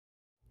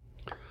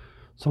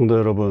성도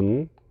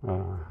여러분,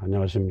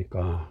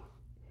 안녕하십니까.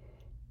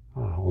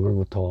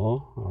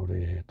 오늘부터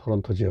우리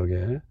토론토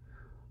지역에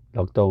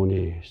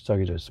락다운이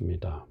시작이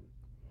됐습니다.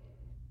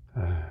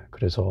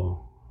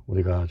 그래서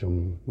우리가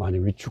좀 많이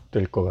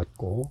위축될 것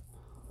같고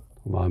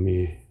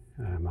마음이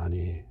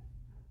많이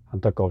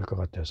안타까울 것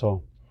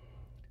같아서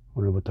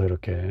오늘부터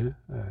이렇게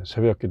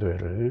새벽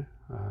기도회를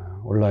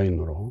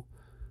온라인으로,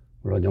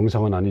 물론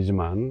영상은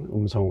아니지만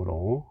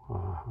음성으로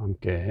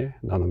함께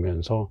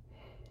나누면서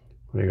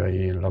우리가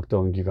이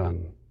락다운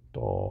기간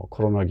또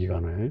코로나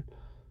기간을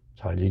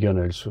잘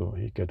이겨낼 수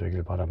있게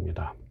되길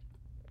바랍니다.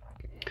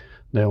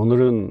 네,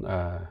 오늘은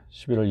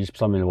 11월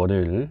 23일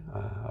월요일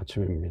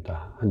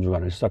아침입니다. 한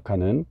주간을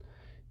시작하는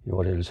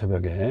월요일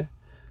새벽에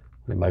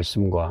우리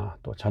말씀과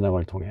또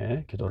찬양을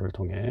통해, 기도를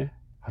통해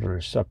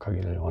하루를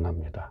시작하기를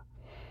원합니다.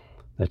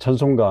 네,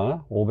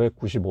 찬송가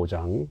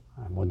 595장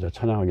먼저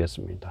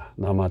찬양하겠습니다.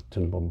 나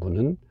맡은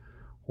본분은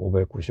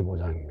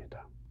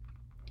 595장입니다.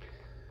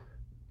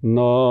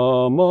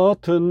 나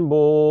맡은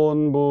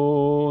본분은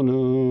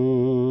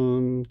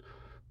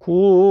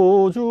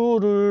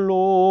구주를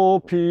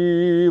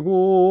높이고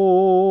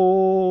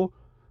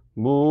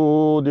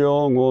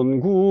무령원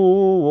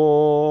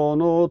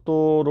구원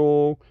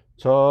얻도록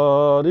잘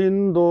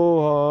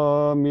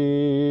인도함이라.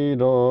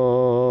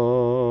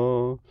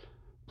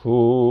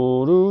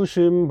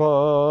 부르심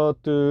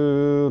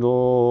받들어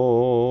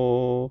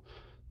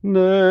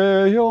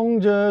내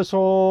형제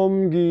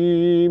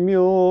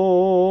섬기며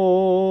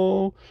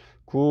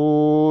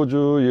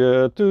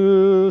구주의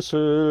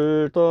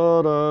뜻을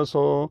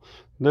따라서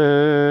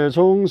내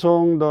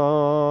정성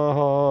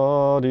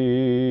다하리.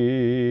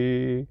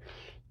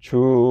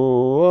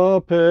 주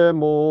앞에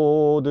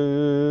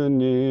모든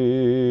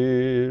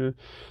일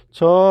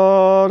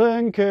잘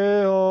행케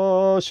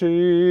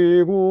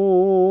하시고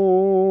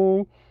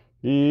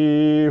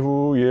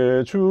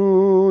이후에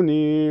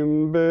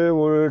주님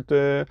배울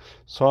때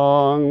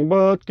상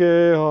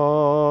받게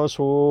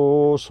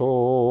하소서.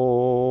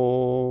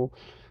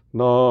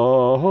 나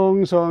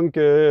항상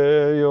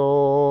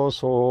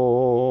깨어서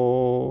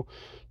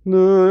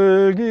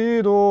늘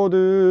기도드리며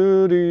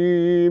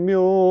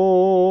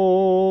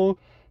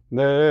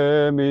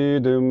내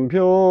믿음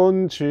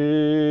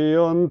변치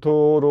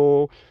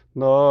않도록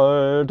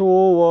날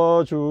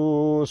도와주소서.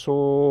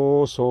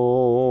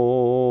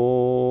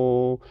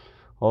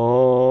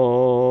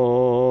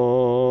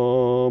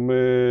 아멘.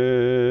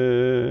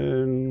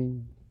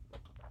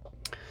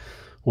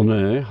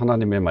 오늘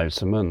하나님의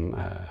말씀은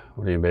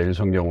우리 매일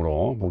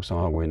성경으로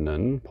묵상하고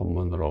있는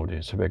본문으로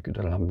우리 새벽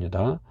기도를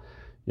합니다.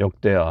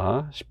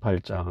 역대하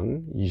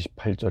 18장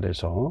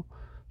 28절에서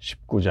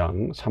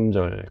 19장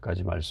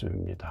 3절까지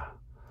말씀입니다.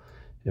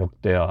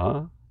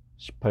 역대하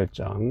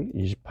 18장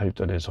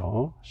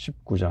 28절에서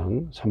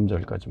 19장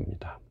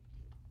 3절까지입니다.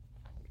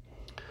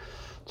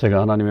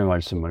 제가 하나님의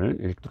말씀을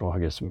읽도록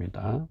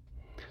하겠습니다.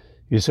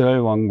 이스라엘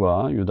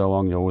왕과 유다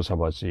왕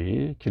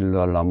여호사밧이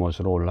길르알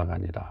라못으로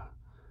올라가니라.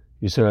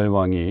 이스라엘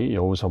왕이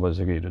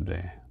여호사밧에게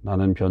이르되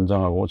나는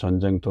변장하고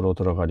전쟁터로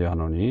들어가려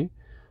하노니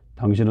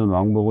당신은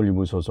왕복을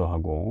입으소서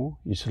하고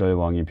이스라엘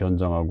왕이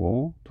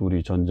변장하고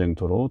둘이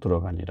전쟁터로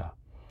들어가니라.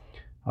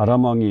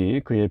 아람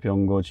왕이 그의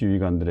병거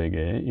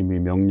지휘관들에게 이미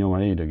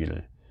명령하여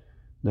이르기를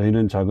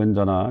너희는 작은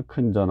자나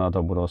큰 자나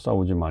더불어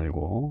싸우지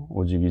말고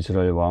오직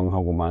이스라엘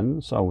왕하고만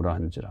싸우라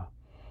한지라.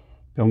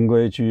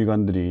 병거의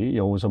지휘관들이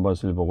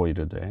여호사밧을 보고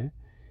이르되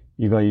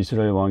이가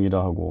이스라엘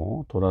왕이라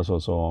하고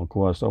돌아서서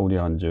그와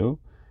싸우려 한즉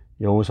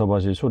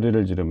여호사밧이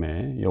소리를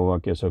지르매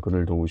여호와께서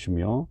그를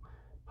도우시며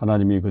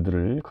하나님이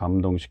그들을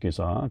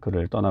감동시키사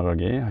그를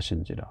떠나가게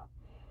하신지라.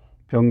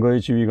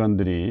 병거의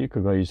지휘관들이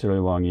그가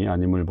이스라엘 왕이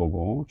아님을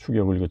보고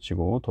추격을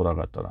그치고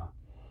돌아갔더라.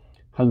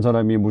 한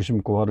사람이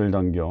무심코 활을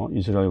당겨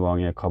이스라엘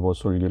왕의 갑옷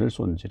솔기를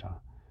쏜지라.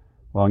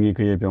 왕이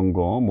그의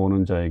병거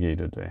모는 자에게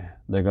이르되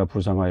내가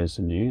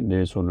부상하였으니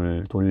내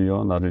손을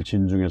돌려 나를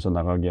진중에서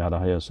나가게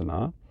하라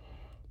하였으나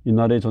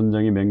이날의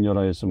전쟁이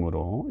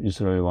맹렬하였으므로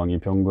이스라엘 왕이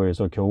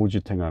병거에서 겨우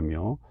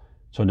지탱하며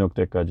저녁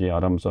때까지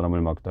아람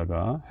사람을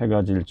막다가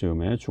해가 질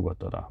즈음에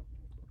죽었더라.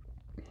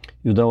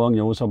 유다 왕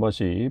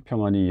여호사밧이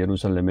평안히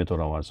예루살렘에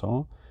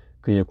돌아와서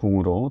그의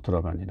궁으로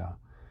들어가니라.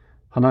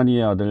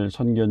 하나니의 아들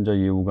선견자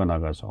예후가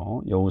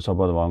나가서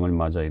여호사밧 왕을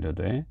맞아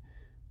이르되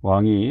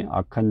왕이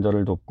악한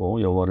자를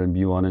돕고 여호와를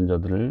미워하는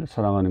자들을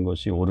사랑하는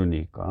것이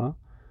옳으니까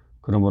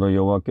그러므로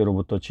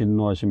여호와께로부터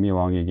진노하심이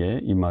왕에게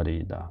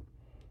임하리이다.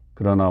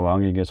 그러나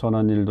왕에게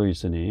선한 일도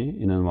있으니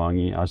이는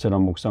왕이 아세라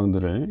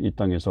목상들을 이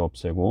땅에서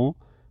없애고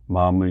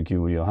마음을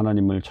기울여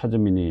하나님을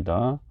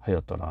찾음이니이다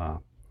하였더라.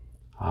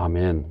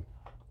 아멘.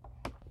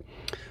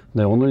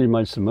 네, 오늘 이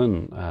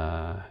말씀은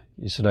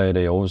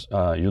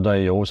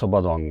유다의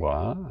여호사밧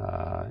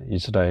왕과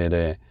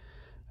이스라엘의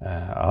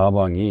아합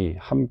왕이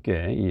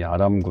함께 이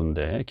아람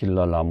군대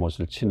길르알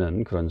라못을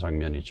치는 그런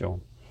장면이죠.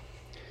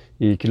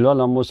 이 길르알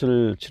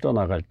라못을 치러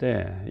나갈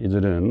때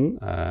이들은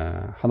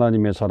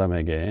하나님의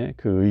사람에게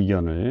그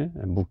의견을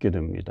묻게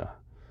됩니다.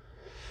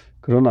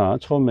 그러나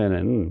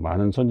처음에는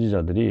많은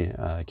선지자들이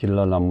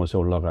길르알 라못에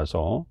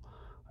올라가서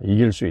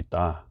이길 수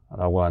있다,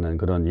 라고 하는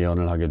그런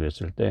예언을 하게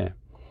됐을 때,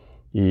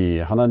 이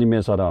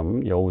하나님의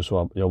사람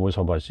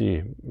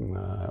여호사밧이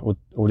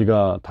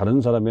우리가 다른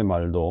사람의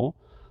말도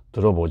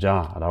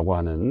들어보자 라고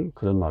하는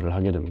그런 말을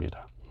하게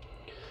됩니다.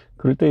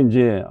 그럴 때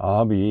이제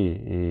아합이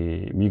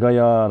이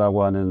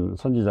미가야라고 하는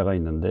선지자가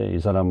있는데, 이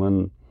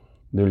사람은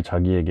늘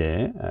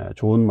자기에게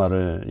좋은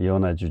말을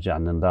예언해 주지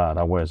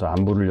않는다라고 해서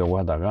안 부르려고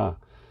하다가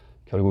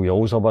결국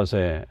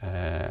여호사밧의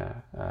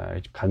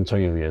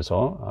간청에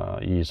의해서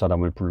이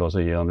사람을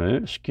불러서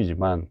예언을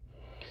시키지만,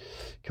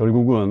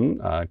 결국은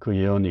그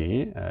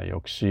예언이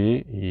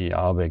역시 이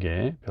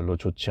아합에게 별로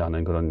좋지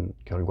않은 그런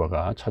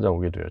결과가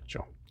찾아오게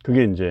되었죠.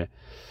 그게 이제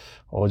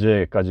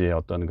어제까지의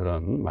어떤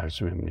그런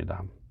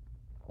말씀입니다.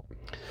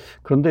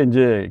 그런데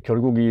이제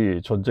결국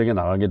이 전쟁에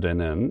나가게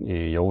되는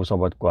이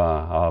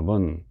여호사밧과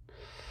아합은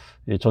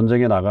이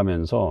전쟁에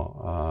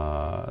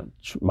나가면서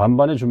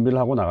만반의 준비를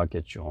하고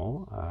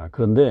나갔겠죠.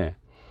 그런데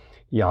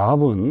이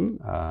아합은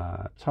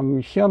참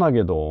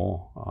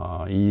희한하게도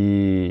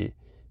이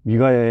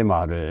미가야의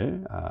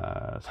말을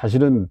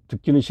사실은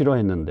듣기는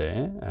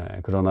싫어했는데,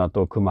 그러나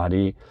또 그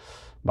말이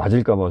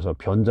맞을까 봐서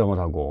변장을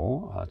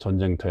하고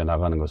전쟁터에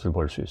나가는 것을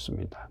볼 수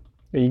있습니다.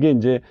 이게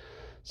이제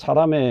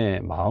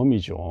사람의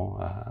마음이죠.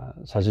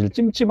 사실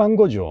찜찜한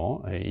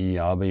거죠. 이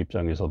아합의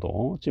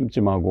입장에서도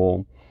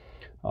찜찜하고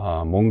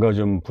뭔가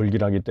좀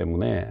불길하기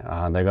때문에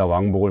내가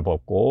왕복을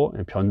벗고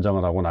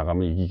변장을 하고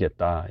나가면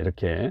이기겠다,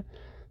 이렇게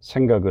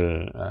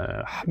생각을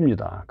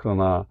합니다.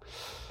 그러나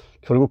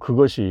결국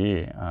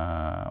그것이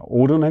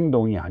옳은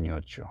행동이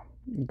아니었죠.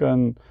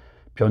 그러니까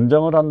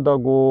변장을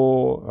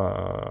한다고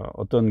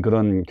어떤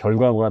그런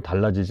결과가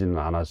달라지지는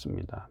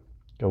않았습니다.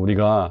 그러니까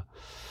우리가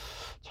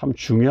참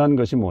중요한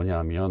것이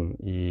뭐냐면,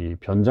 이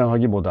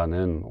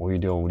변장하기보다는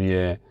오히려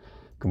우리의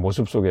그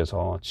모습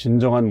속에서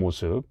진정한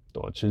모습,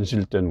 또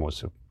진실된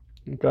모습,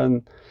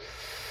 그러니까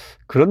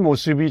그런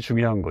모습이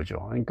중요한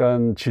거죠.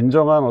 그러니까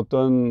진정한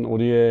어떤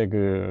우리의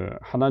그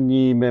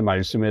하나님의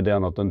말씀에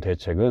대한 어떤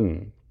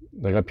대책은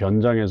내가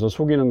변장해서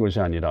속이는 것이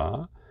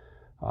아니라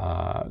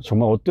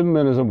정말 어떤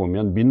면에서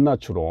보면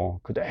민낯으로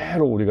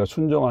그대로 우리가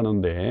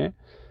순종하는데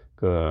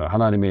그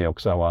하나님의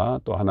역사와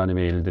또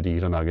하나님의 일들이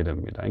일어나게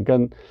됩니다.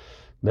 그러니까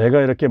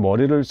내가 이렇게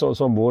머리를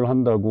써서 뭘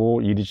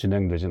한다고 일이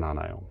진행되진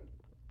않아요.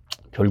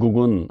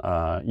 결국은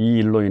이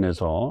일로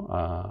인해서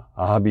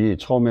아합이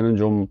처음에는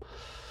좀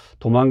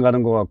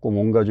도망가는 것 같고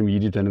뭔가 좀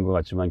일이 되는 것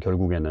같지만,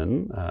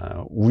 결국에는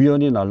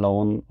우연히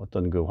날라온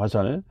어떤 그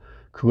화살,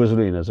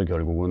 그것으로 인해서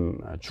결국은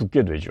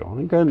죽게 되죠.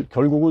 그러니까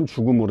결국은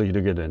죽음으로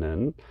이르게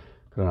되는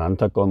그런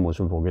안타까운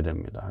모습을 보게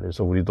됩니다.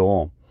 그래서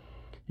우리도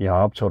이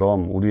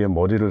아합처럼 우리의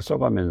머리를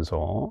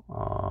써가면서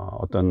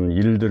어떤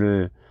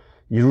일들을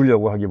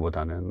이루려고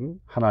하기보다는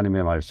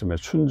하나님의 말씀에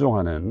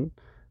순종하는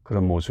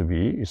그런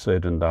모습이 있어야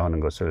된다 하는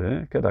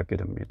것을 깨닫게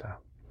됩니다.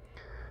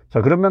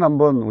 자, 그러면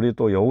한번 우리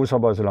또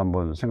여호사밧을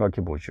한번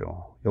생각해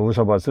보죠.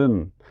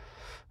 여호사밧은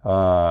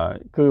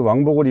그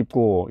왕복을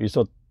입고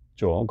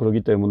있었죠.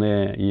 그렇기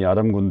때문에 이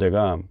아람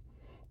군대가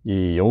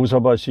이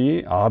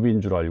여호사밧이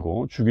아합인 줄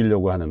알고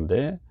죽이려고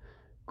하는데,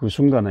 그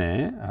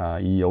순간에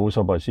이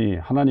여호사밧이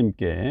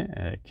하나님께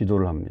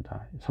기도를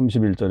합니다.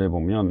 31절에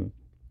보면,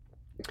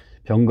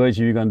 병거의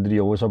지휘관들이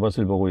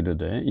여호사밧을 보고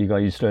이르되 이가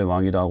이스라엘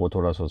왕이라 하고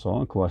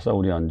돌아서서 그와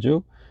싸우려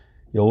한즉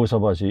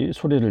여호사밧이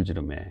소리를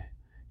지르매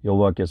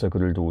여호와께서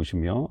그를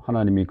도우시며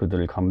하나님이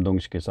그들을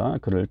감동시키사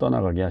그를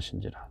떠나가게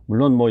하신지라.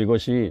 물론 뭐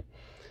이것이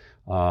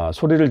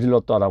소리를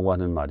질렀다라고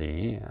하는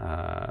말이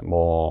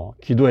뭐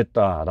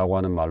기도했다라고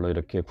하는 말로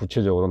이렇게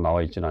구체적으로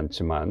나와 있지는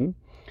않지만,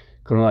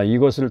 그러나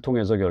이것을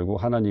통해서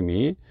결국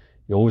하나님이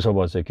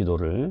여호사밧의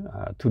기도를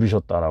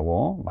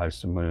들으셨다라고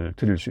말씀을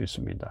드릴 수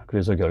있습니다.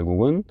 그래서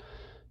결국은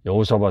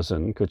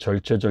여호사밧은 그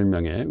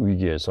절체절명의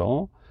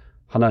위기에서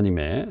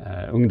하나님의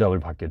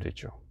응답을 받게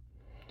되죠.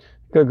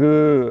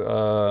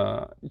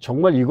 그러니까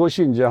정말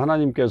이것이 이제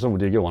하나님께서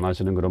우리에게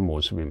원하시는 그런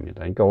모습입니다.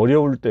 그러니까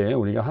어려울 때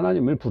우리가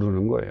하나님을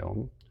부르는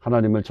거예요.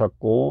 하나님을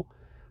찾고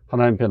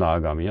하나님 앞에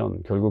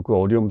나아가면 결국 그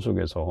어려움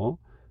속에서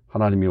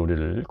하나님이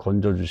우리를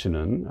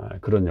건져주시는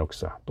그런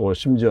역사, 또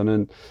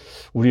심지어는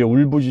우리의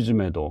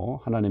울부짖음에도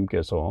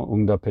하나님께서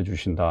응답해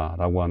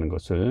주신다라고 하는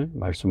것을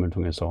말씀을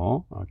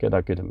통해서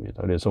깨닫게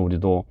됩니다. 그래서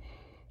우리도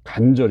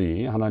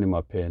간절히 하나님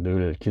앞에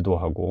늘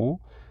기도하고,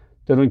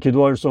 때로는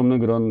기도할 수 없는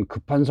그런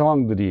급한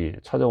상황들이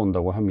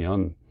찾아온다고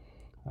하면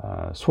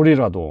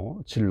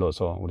소리라도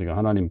질러서 우리가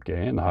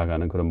하나님께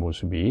나아가는 그런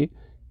모습이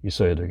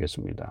있어야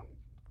되겠습니다.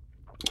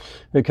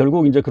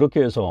 결국 이제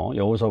그렇게 해서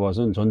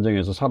여호사밧은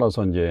전쟁에서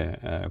살아서 이제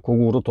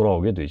고국으로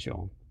돌아오게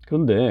되죠.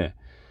 그런데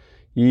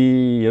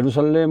이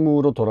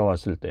예루살렘으로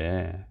돌아왔을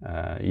때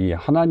이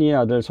하나니의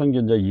아들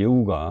선견자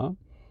예후가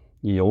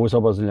이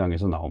여호사밧을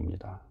향해서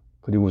나옵니다.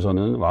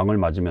 그리고서는 왕을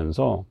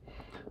맞으면서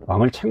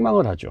왕을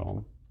책망을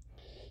하죠.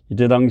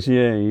 이때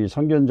당시에 이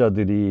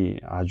선견자들이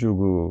아주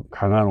그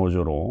강한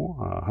어조로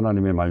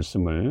하나님의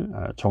말씀을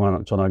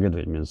전하게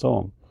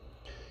되면서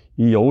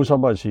이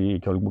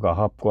여호사밧이 결국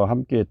아합과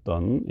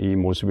함께했던 이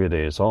모습에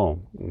대해서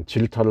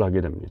질타를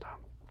하게 됩니다.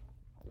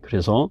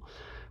 그래서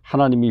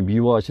하나님이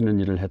미워하시는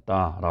일을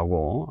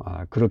했다라고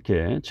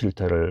그렇게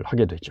질타를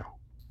하게 되죠.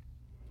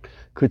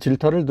 그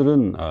질타를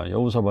들은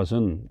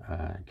여호사밧은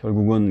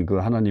결국은 그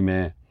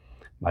하나님의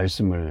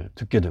말씀을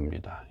듣게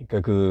됩니다.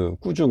 그러니까 그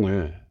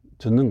꾸중을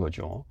듣는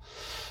거죠.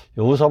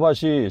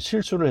 여호사밧이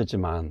실수를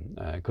했지만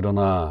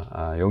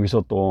그러나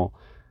여기서 또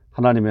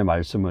하나님의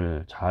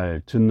말씀을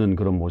잘 듣는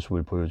그런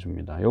모습을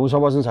보여줍니다.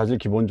 여호사밧은 사실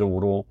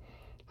기본적으로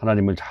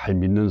하나님을 잘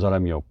믿는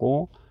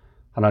사람이었고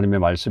하나님의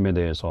말씀에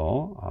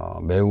대해서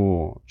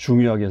매우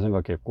중요하게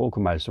생각했고 그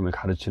말씀을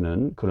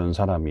가르치는 그런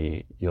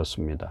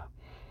사람이었습니다.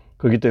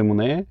 그렇기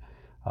때문에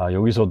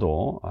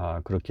여기서도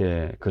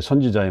그렇게 그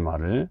선지자의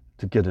말을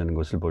듣게 되는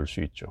것을 볼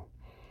수 있죠.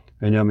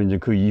 왜냐하면 이제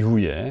그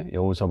이후에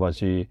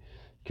여호사밧이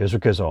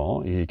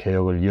계속해서 이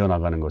개혁을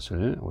이어나가는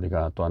것을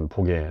우리가 또한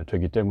보게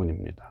되기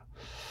때문입니다.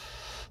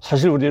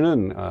 사실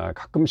우리는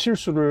가끔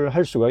실수를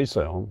할 수가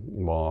있어요.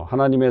 뭐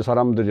하나님의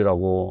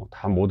사람들이라고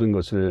다 모든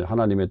것을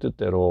하나님의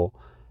뜻대로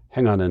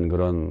행하는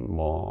그런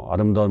뭐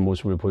아름다운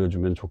모습을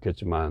보여주면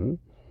좋겠지만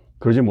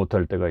그러지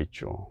못할 때가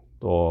있죠.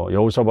 또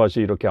여호사밧이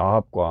이렇게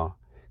아합과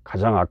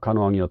가장 악한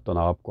왕이었던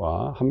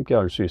아합과 함께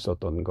할 수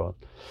있었던 것,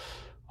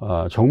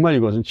 정말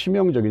이것은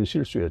치명적인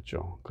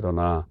실수였죠.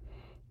 그러나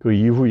그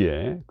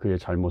이후에 그의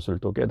잘못을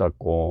또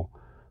깨닫고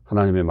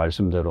하나님의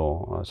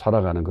말씀대로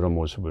살아가는 그런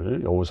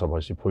모습을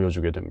여호사밧이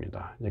보여주게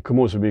됩니다. 그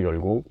모습이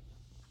결국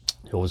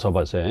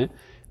여호사밧의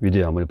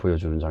위대함을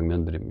보여주는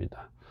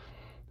장면들입니다.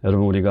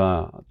 여러분,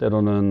 우리가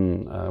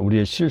때로는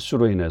우리의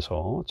실수로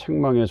인해서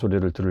책망의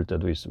소리를 들을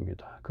때도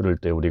있습니다. 그럴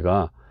때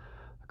우리가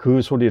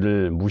그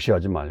소리를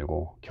무시하지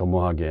말고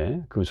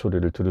겸허하게 그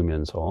소리를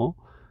들으면서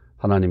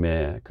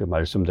하나님의 그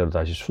말씀대로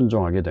다시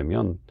순종하게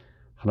되면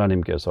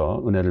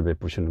하나님께서 은혜를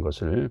베푸시는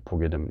것을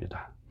보게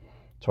됩니다.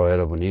 저와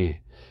여러분이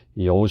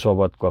이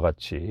여호사밧과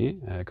같이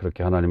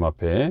그렇게 하나님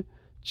앞에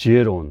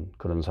지혜로운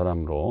그런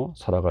사람으로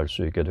살아갈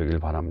수 있게 되길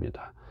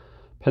바랍니다.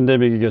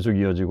 팬데믹이 계속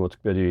이어지고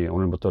특별히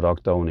오늘부터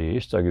락다운이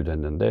시작이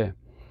됐는데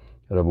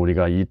여러분,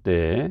 우리가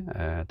이때에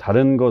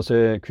다른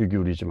것에 귀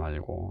기울이지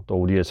말고 또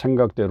우리의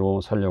생각대로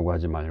살려고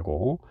하지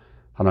말고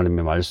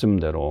하나님의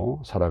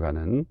말씀대로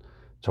살아가는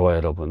저와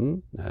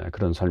여러분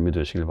그런 삶이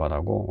되시길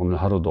바라고 오늘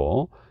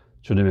하루도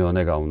주님의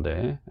은혜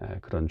가운데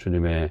그런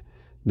주님의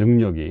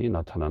능력이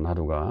나타난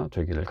하루가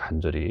되기를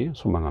간절히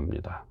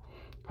소망합니다.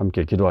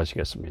 함께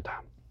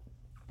기도하시겠습니다.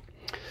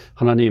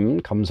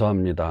 하나님,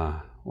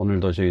 감사합니다.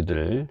 오늘도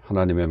저희들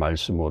하나님의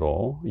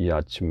말씀으로 이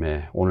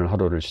아침에 오늘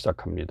하루를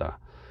시작합니다.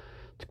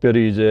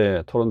 특별히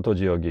이제 토론토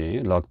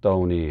지역이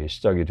락다운이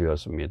시작이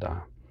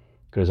되었습니다.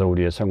 그래서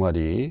우리의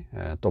생활이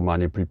또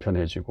많이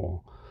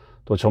불편해지고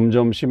또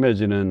점점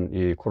심해지는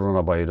이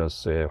코로나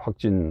바이러스의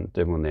확진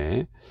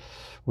때문에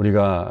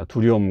우리가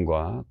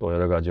두려움과 또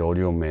여러 가지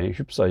어려움에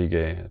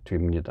휩싸이게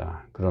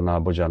됩니다. 그러나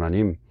아버지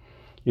하나님,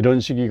 이런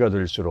시기가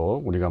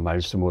될수록 우리가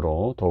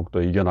말씀으로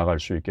더욱더 이겨나갈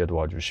수 있게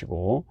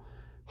도와주시고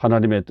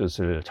하나님의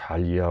뜻을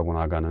잘 이해하고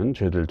나가는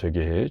죄들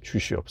되게 해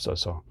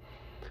주시옵소서.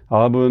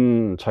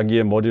 아합은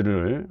자기의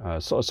머리를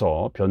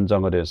써서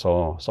변장을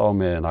해서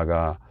싸움에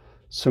나가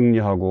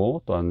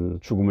승리하고 또한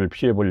죽음을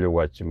피해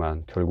보려고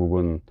했지만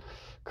결국은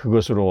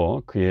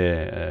그것으로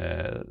그의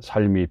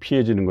삶이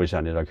피해지는 것이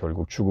아니라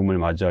결국 죽음을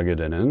맞이하게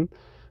되는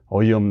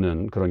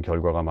어이없는 그런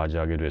결과가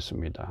맞이하게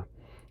됐습니다.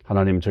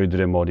 하나님,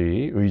 저희들의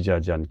머리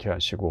의지하지 않게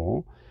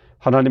하시고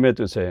하나님의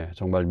뜻에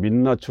정말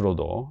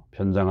민낯으로도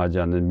변장하지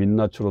않는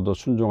민낯으로도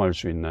순종할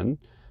수 있는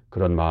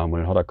그런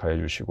마음을 허락하여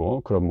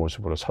주시고 그런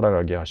모습으로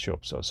살아가게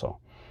하시옵소서.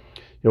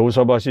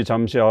 여호사밧이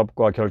잠시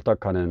아합과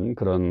결탁하는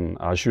그런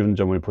아쉬운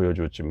점을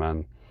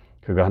보여주었지만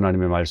그가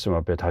하나님의 말씀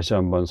앞에 다시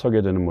한번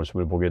서게 되는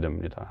모습을 보게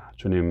됩니다.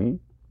 주님,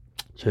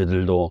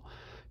 저희들도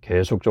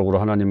계속적으로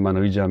하나님만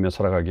의지하며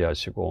살아가게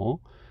하시고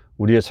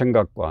우리의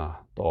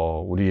생각과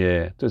또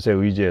우리의 뜻에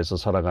의지해서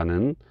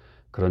살아가는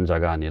그런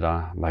자가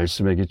아니라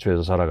말씀에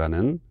기초해서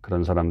살아가는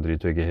그런 사람들이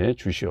되게 해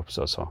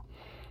주시옵소서.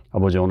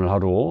 아버지, 오늘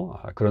하루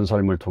그런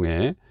삶을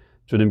통해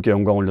주님께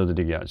영광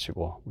올려드리게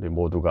하시고 우리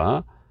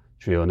모두가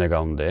주의 은혜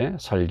가운데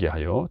살게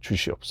하여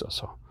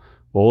주시옵소서.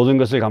 모든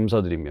것을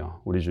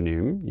감사드리며 우리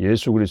주님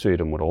예수 그리스도의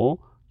이름으로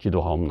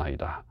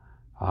기도하옵나이다.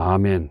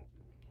 아멘.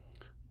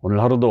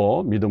 오늘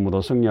하루도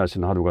믿음으로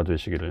승리하시는 하루가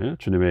되시기를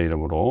주님의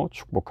이름으로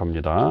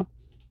축복합니다.